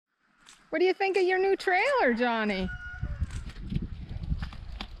What do you think of your new trailer, Johnny?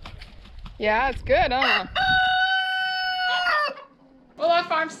 Yeah, it's good, huh? Hola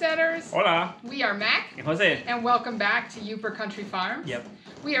Farmsteaders. Hola. We are Mac And Jose. and welcome back to Upper Country Farms. Yep.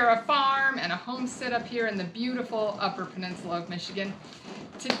 We are a farm and a homestead up here in the beautiful Upper Peninsula of Michigan.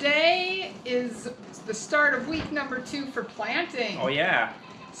 Today is the start of week number 2 for planting. Oh yeah.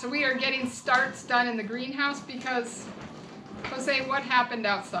 So we are getting starts done in the greenhouse because, Jose, what happened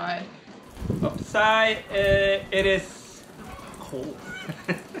outside? Outside, it is cold.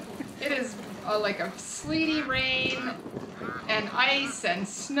 It is like a sleety rain and ice and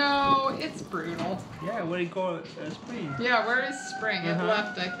snow. It's brutal. Yeah, what do you call it? Spring. Yeah, where is spring? It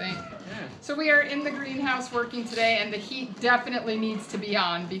left, I think. Yeah. So we are in the greenhouse working today, and the heat definitely needs to be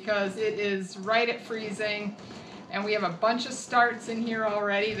on because it is right at freezing. And we have a bunch of starts in here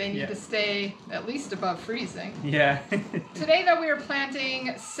already. They need to stay at least above freezing. Yeah. Today, though, we are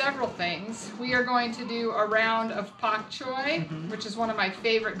planting several things. We are going to do a round of pak choi, which is one of my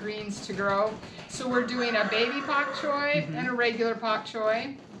favorite greens to grow. So we're doing a baby pak choi and a regular pak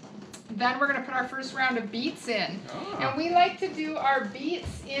choi. Then we're going to put our first round of beets in. Oh. And we like to do our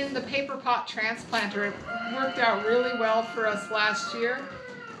beets in the paper pot transplanter. It worked out really well for us last year.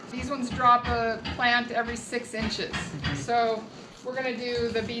 These ones drop a plant every 6 inches. So we're going to do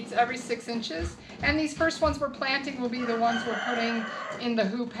the beets every 6 inches. And these first ones we're planting will be the ones we're putting in the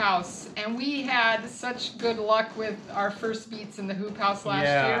hoop house. And we had such good luck with our first beets in the hoop house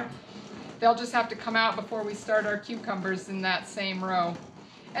last year. They'll just have to come out before we start our cucumbers in that same row.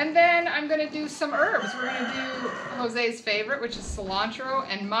 And then I'm going to do some herbs. We're going to do Jose's favorite, which is cilantro,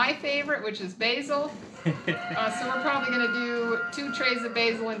 and my favorite, which is basil. So we're probably going to do 2 trays of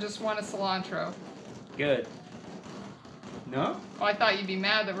basil and just 1 of cilantro. Good. No? Oh, I thought you'd be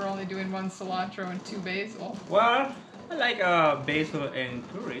mad that we're only doing 1 cilantro and 2 basil. Well, I like basil and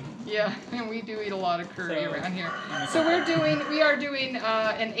curry. Yeah, and we do eat a lot of curry around here. So we are doing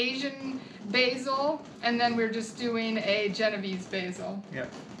an Asian basil, and then we're just doing a Genovese basil.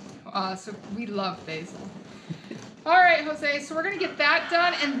 Yeah. So we love basil. All right, Jose, so we're going to get that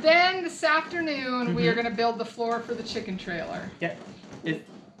done, and then this afternoon we are going to build the floor for the chicken trailer. Yeah, it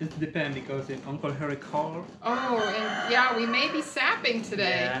depends because if Uncle Harry called. Oh, and yeah, we may be sapping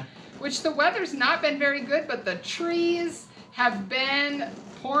today, which the weather's not been very good, but the trees have been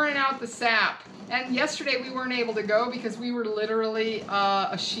pouring out the sap. And yesterday we weren't able to go because we were literally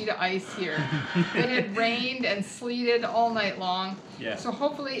a sheet of ice here. It had rained and sleeted all night long. Yeah. So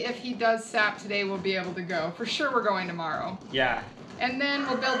hopefully if he does sap today, we'll be able to go. For sure we're going tomorrow. Yeah. And then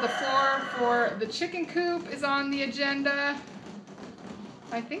we'll build the floor for the chicken coop is on the agenda.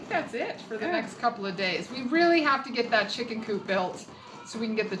 I think that's it for the next couple of days. We really have to get that chicken coop built so we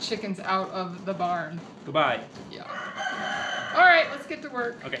can get the chickens out of the barn. Goodbye. Yeah. All right, let's get to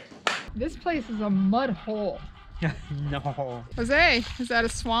work. Okay. This place is a mud hole. No. Jose, is that a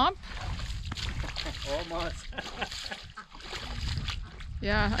swamp? Almost.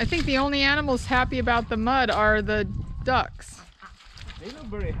 Yeah, I think the only animals happy about the mud are the ducks. They look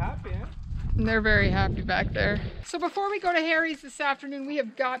very happy, eh? And they're very happy back there. So before we go to Harry's this afternoon, we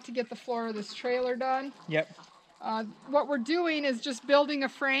have got to get the floor of this trailer done. Yep. What we're doing is just building a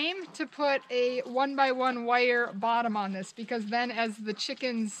frame to put a 1x1 wire bottom on this, because then as the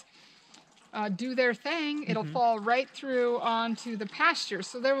chickens do their thing, it'll fall right through onto the pasture.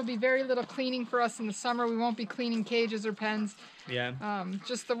 So there will be very little cleaning for us in the summer. We won't be cleaning cages or pens. Yeah.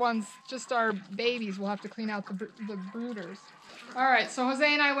 Just our babies will have to clean out the brooders. All right, so Jose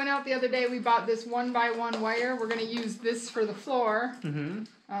and I went out the other day. We bought this 1x1 wire. We're going to use this for the floor.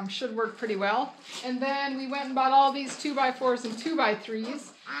 Should work pretty well. And then we went and bought all these 2x4s and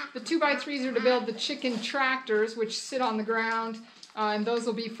 2x3s. The 2x3s are to build the chicken tractors, which sit on the ground. And those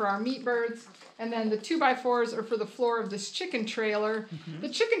will be for our meat birds. And then the 2x4s are for the floor of this chicken trailer. The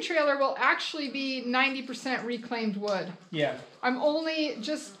chicken trailer will actually be 90% reclaimed wood. Yeah. I'm only,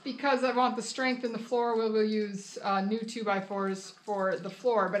 just because I want the strength in the floor, we will use new 2x4s for the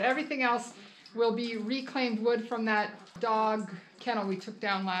floor. But everything else will be reclaimed wood from that dog kennel we took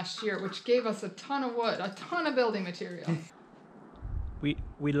down last year, which gave us a ton of wood, a ton of building material. We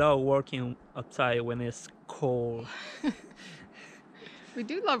love working outside when it's cold. We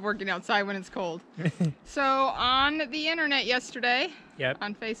do love working outside when it's cold. So on the internet yesterday,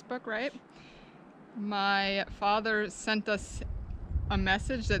 on Facebook, right? My father sent us a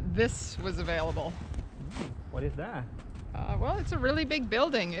message that this was available. What is that? Well, it's a really big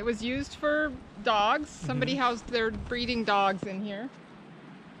building. It was used for dogs. Somebody housed their breeding dogs in here.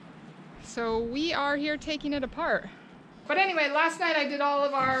 So we are here taking it apart. But anyway, last night I did all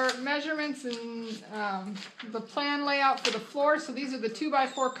of our measurements and the plan layout for the floor. So these are the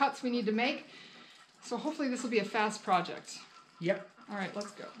 2x4 cuts we need to make. So hopefully this will be a fast project. Yep. All right,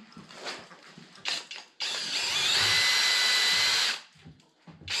 let's go.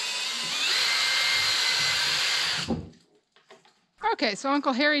 Okay, so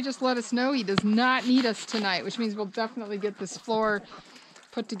Uncle Harry just let us know he does not need us tonight, which means we'll definitely get this floor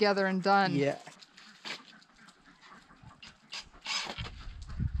put together and done. Yeah.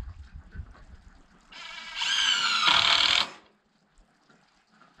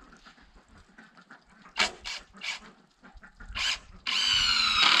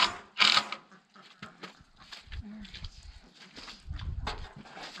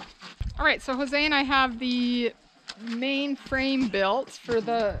 All right, so Jose and I have the main frame built for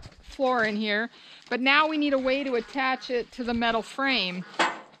the floor in here, but now we need a way to attach it to the metal frame,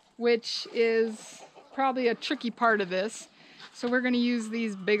 which is probably a tricky part of this. So we're going to use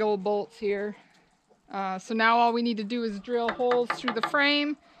these big old bolts here. So now all we need to do is drill holes through the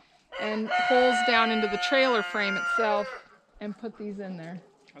frame and holes down into the trailer frame itself and put these in there.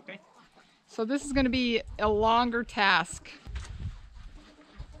 Okay. So this is going to be a longer task.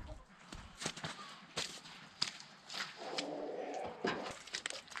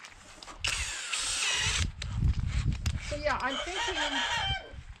 So yeah, I'm thinking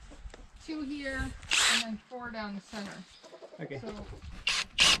 2 here and then 4 down the center. Okay. So,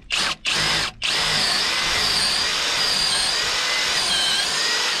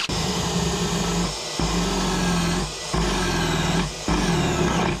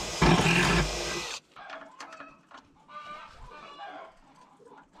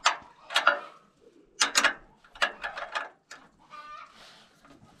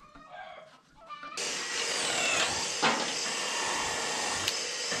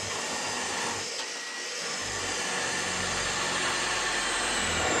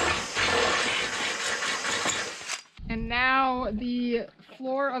 and now the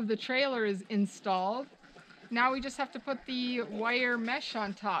floor of the trailer is installed. Now we just have to put the wire mesh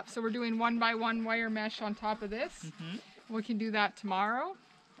on top. So we're doing 1x1 wire mesh on top of this. We can do that tomorrow.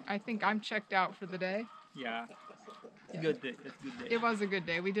 I think I'm checked out for the day. Yeah. It's a good day. It's a good day. It was a good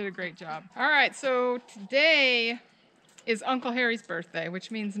day. We did a great job. All right, so today is Uncle Harry's birthday, which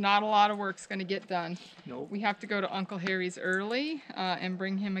means not a lot of work's going to get done. Nope. We have to go to Uncle Harry's early and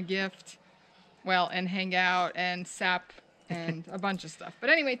bring him a gift. Well, and hang out and sap and a bunch of stuff.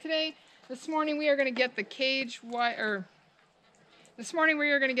 But anyway, this morning we are going to get the cage wire. This morning we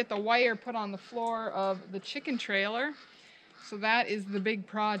are going to get the wire put on the floor of the chicken trailer. So that is the big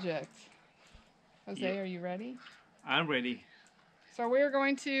project. Jose, are you ready? I'm ready. So we're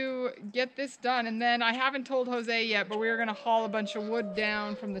going to get this done, and then I haven't told Jose yet, but we're going to haul a bunch of wood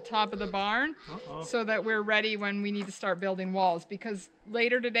down from the top of the barn so that we're ready when we need to start building walls, because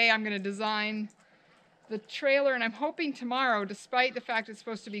later today I'm going to design the trailer, and I'm hoping tomorrow, despite the fact it's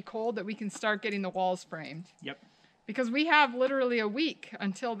supposed to be cold, that we can start getting the walls framed. Yep. Because we have literally a week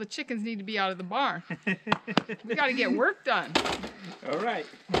until the chickens need to be out of the barn. We got to get work done. All right.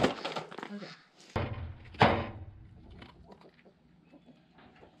 Okay.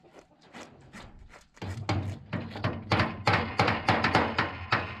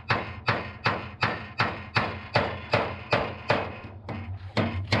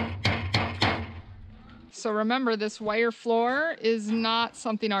 So remember, this wire floor is not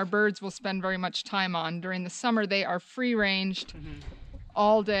something our birds will spend very much time on. During the summer, they are free-ranged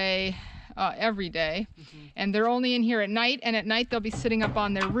all day, every day. And they're only in here at night, and at night they'll be sitting up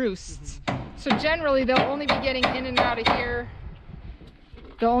on their roosts. So generally, they'll only be getting in and out of here.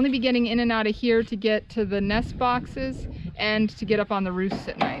 They'll only be getting in and out of here to get to the nest boxes and to get up on the roosts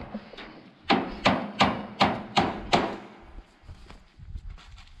at night.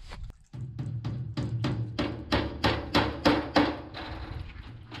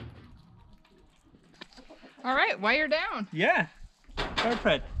 All right, wire down. Yeah.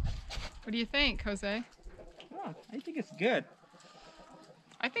 Perfect. What do you think, Jose? Oh, I think it's good.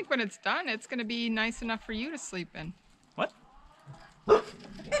 I think when it's done, it's going to be nice enough for you to sleep in. What? No?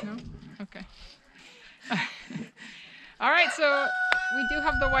 Okay. All right, so we do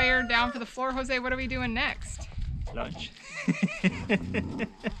have the wire down for the floor. Jose, what are we doing next? Lunch.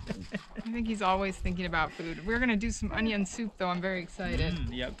 I think he's always thinking about food. We're going to do some onion soup, though. I'm very excited.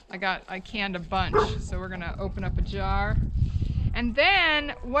 Yep. I canned a bunch, so we're going to open up a jar. And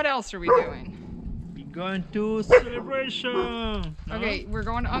then, what else are we doing? We're going to celebration. No? Okay, we're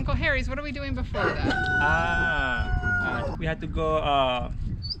going to Uncle Harry's. What are we doing before that? We had to go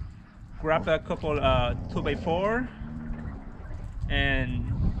grab a couple 2x4 and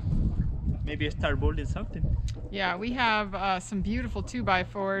maybe start building something. Yeah, we have some beautiful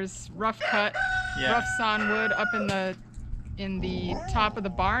 2x4s, rough cut, rough sawn wood up in the top of the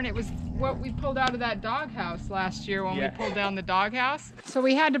barn. It was what we pulled out of that doghouse last year when we pulled down the doghouse. So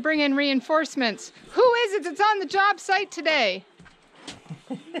we had to bring in reinforcements. Who is it that's on the job site today?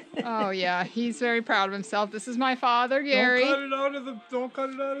 Oh yeah, he's very proud of himself. This is my father, Gary. Don't cut it out of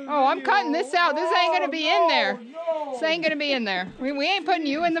the Oh, I'm cutting this out. This ain't gonna be in there. No. This ain't gonna be in there. We ain't putting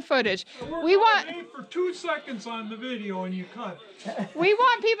you in the footage. We want for 2 seconds on the video and you cut. We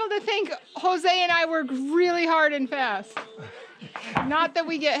want people to think Jose and I work really hard and fast. Not that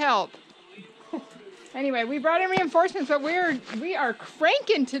we get help. Anyway, we brought in reinforcements, but we are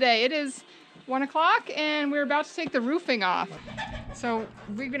cranking today. It is 1 o'clock and we're about to take the roofing off. So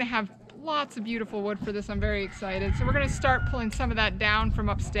we're gonna have lots of beautiful wood for this. I'm very excited. So we're gonna start pulling some of that down from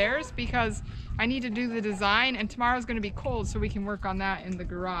upstairs because I need to do the design and tomorrow's gonna be cold so we can work on that in the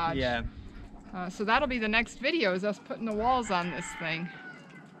garage. Yeah. So that'll be the next video, is us putting the walls on this thing.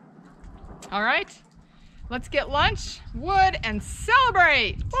 All right, let's get lunch, wood, and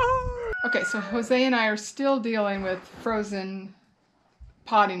celebrate. Woo! Okay, so Jose and I are still dealing with frozen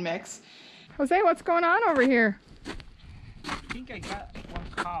potting mix. Jose, what's going on over here? I think I got one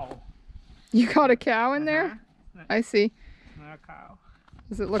cow. You got a cow in there? I see. Not a cow.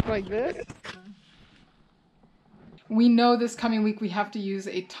 Does it look like this? We know this coming week we have to use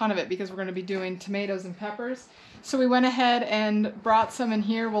a ton of it because we're going to be doing tomatoes and peppers. So we went ahead and brought some in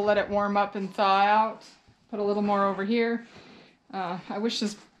here. We'll let it warm up and thaw out. Put a little more over here. I wish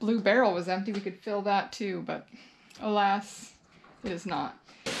this blue barrel was empty. We could fill that too, but alas, it is not.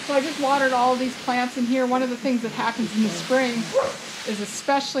 So I just watered all of these plants in here. One of the things that happens in the spring is,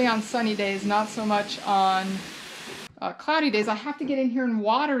 especially on sunny days, not so much on cloudy days, I have to get in here and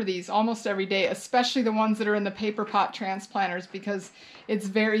water these almost every day, especially the ones that are in the paper pot transplanters because it's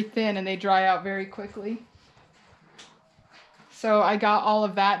very thin and they dry out very quickly. So I got all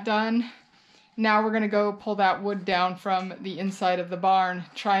of that done. Now we're gonna go pull that wood down from the inside of the barn,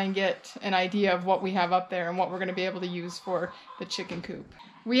 try and get an idea of what we have up there and what we're gonna be able to use for the chicken coop.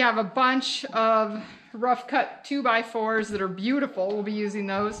 We have a bunch of rough cut 2x4s that are beautiful. We'll be using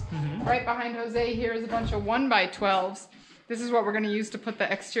those. Right behind Jose here is a bunch of 1x12s. This is what we're gonna use to put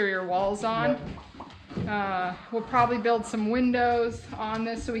the exterior walls on. We'll probably build some windows on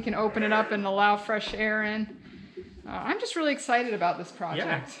this so we can open it up and allow fresh air in. I'm just really excited about this project.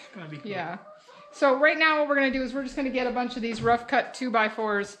 Yeah, it's gonna be cool. Yeah. So right now what we're gonna do is we're just gonna get a bunch of these rough cut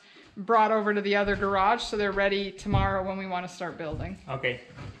 2x4s brought over to the other garage so they're ready tomorrow when we want to start building. Okay.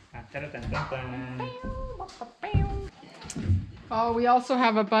 Oh, we also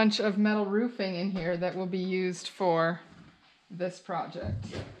have a bunch of metal roofing in here that will be used for this project.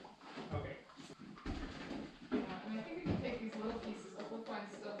 Okay. And I think we can take these little pieces up. We'll find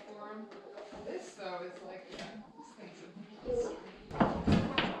stuff for them. This though is like, this thing's a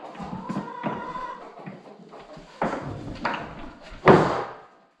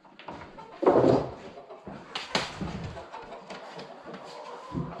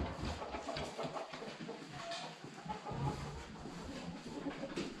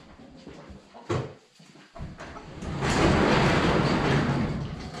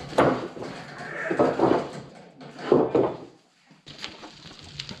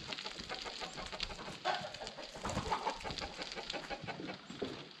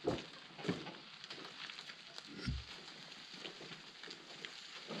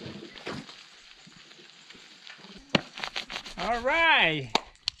All right.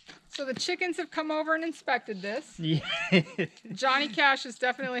 So the chickens have come over and inspected this. Yeah. Johnny Cash is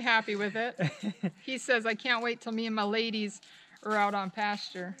definitely happy with it. He says, I can't wait till me and my ladies are out on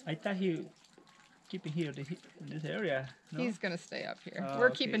pasture. I thought he keeping here in this area. No? He's gonna stay up here. Oh, We're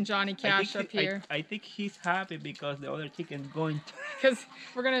okay. keeping Johnny Cash up here. I think he's happy because the other chicken going to... Because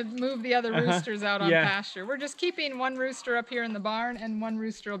we're gonna move the other roosters out on pasture. We're just keeping one rooster up here in the barn and one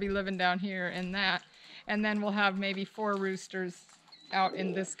rooster will be living down here in that. And then we'll have maybe 4 roosters out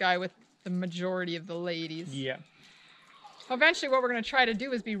in this guy with the majority of the ladies. Yeah. Eventually what we're going to try to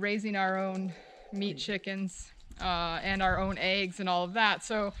do is be raising our own meat chickens and our own eggs and all of that.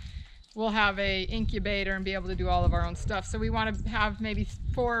 So we'll have a incubator and be able to do all of our own stuff. So we want to have maybe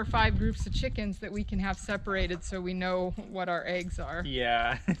 4 or 5 groups of chickens that we can have separated so we know what our eggs are.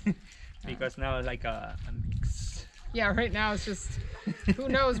 Yeah. Because now it's like a mix. Yeah, right now it's just who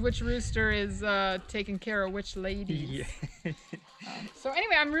knows which rooster is taking care of which ladies. Yeah. So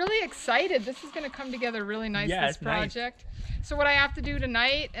anyway, I'm really excited. This is going to come together really nice, this project. Nice. So what I have to do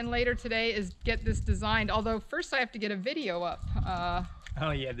tonight and later today is get this designed. Although first I have to get a video up.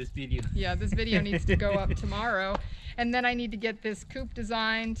 Oh yeah, this video. Yeah, this video needs to go up tomorrow. And then I need to get this coop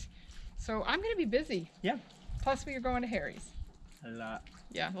designed. So I'm going to be busy. Yeah. Plus, we are going to Harry's. A lot.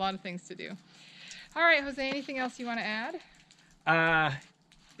 Yeah, a lot of things to do. All right, Jose, anything else you want to add?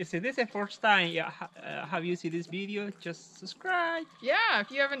 If this is the first time have you seen this video, just subscribe. Yeah,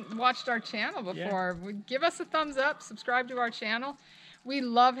 if you haven't watched our channel before, give us a thumbs up, subscribe to our channel. We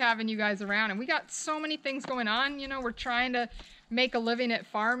love having you guys around, and we got so many things going on. You know, we're trying to make a living at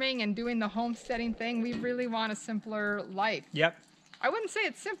farming and doing the homesteading thing. We really want a simpler life. Yep. I wouldn't say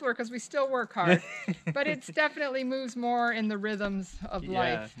it's simpler because we still work hard, but it definitely moves more in the rhythms of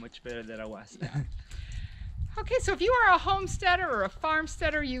life. Yeah, much better than I was. Yeah. Okay, so if you are a homesteader or a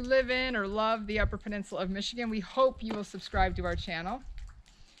farmsteader, you live in or love the Upper Peninsula of Michigan, we hope you will subscribe to our channel.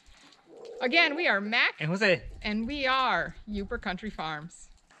 Again, we are Mac And Jose. And we are Upper Country Farms.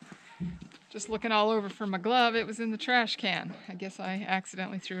 Just looking all over for my glove. It was in the trash can. I guess I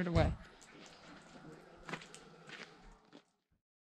accidentally threw it away.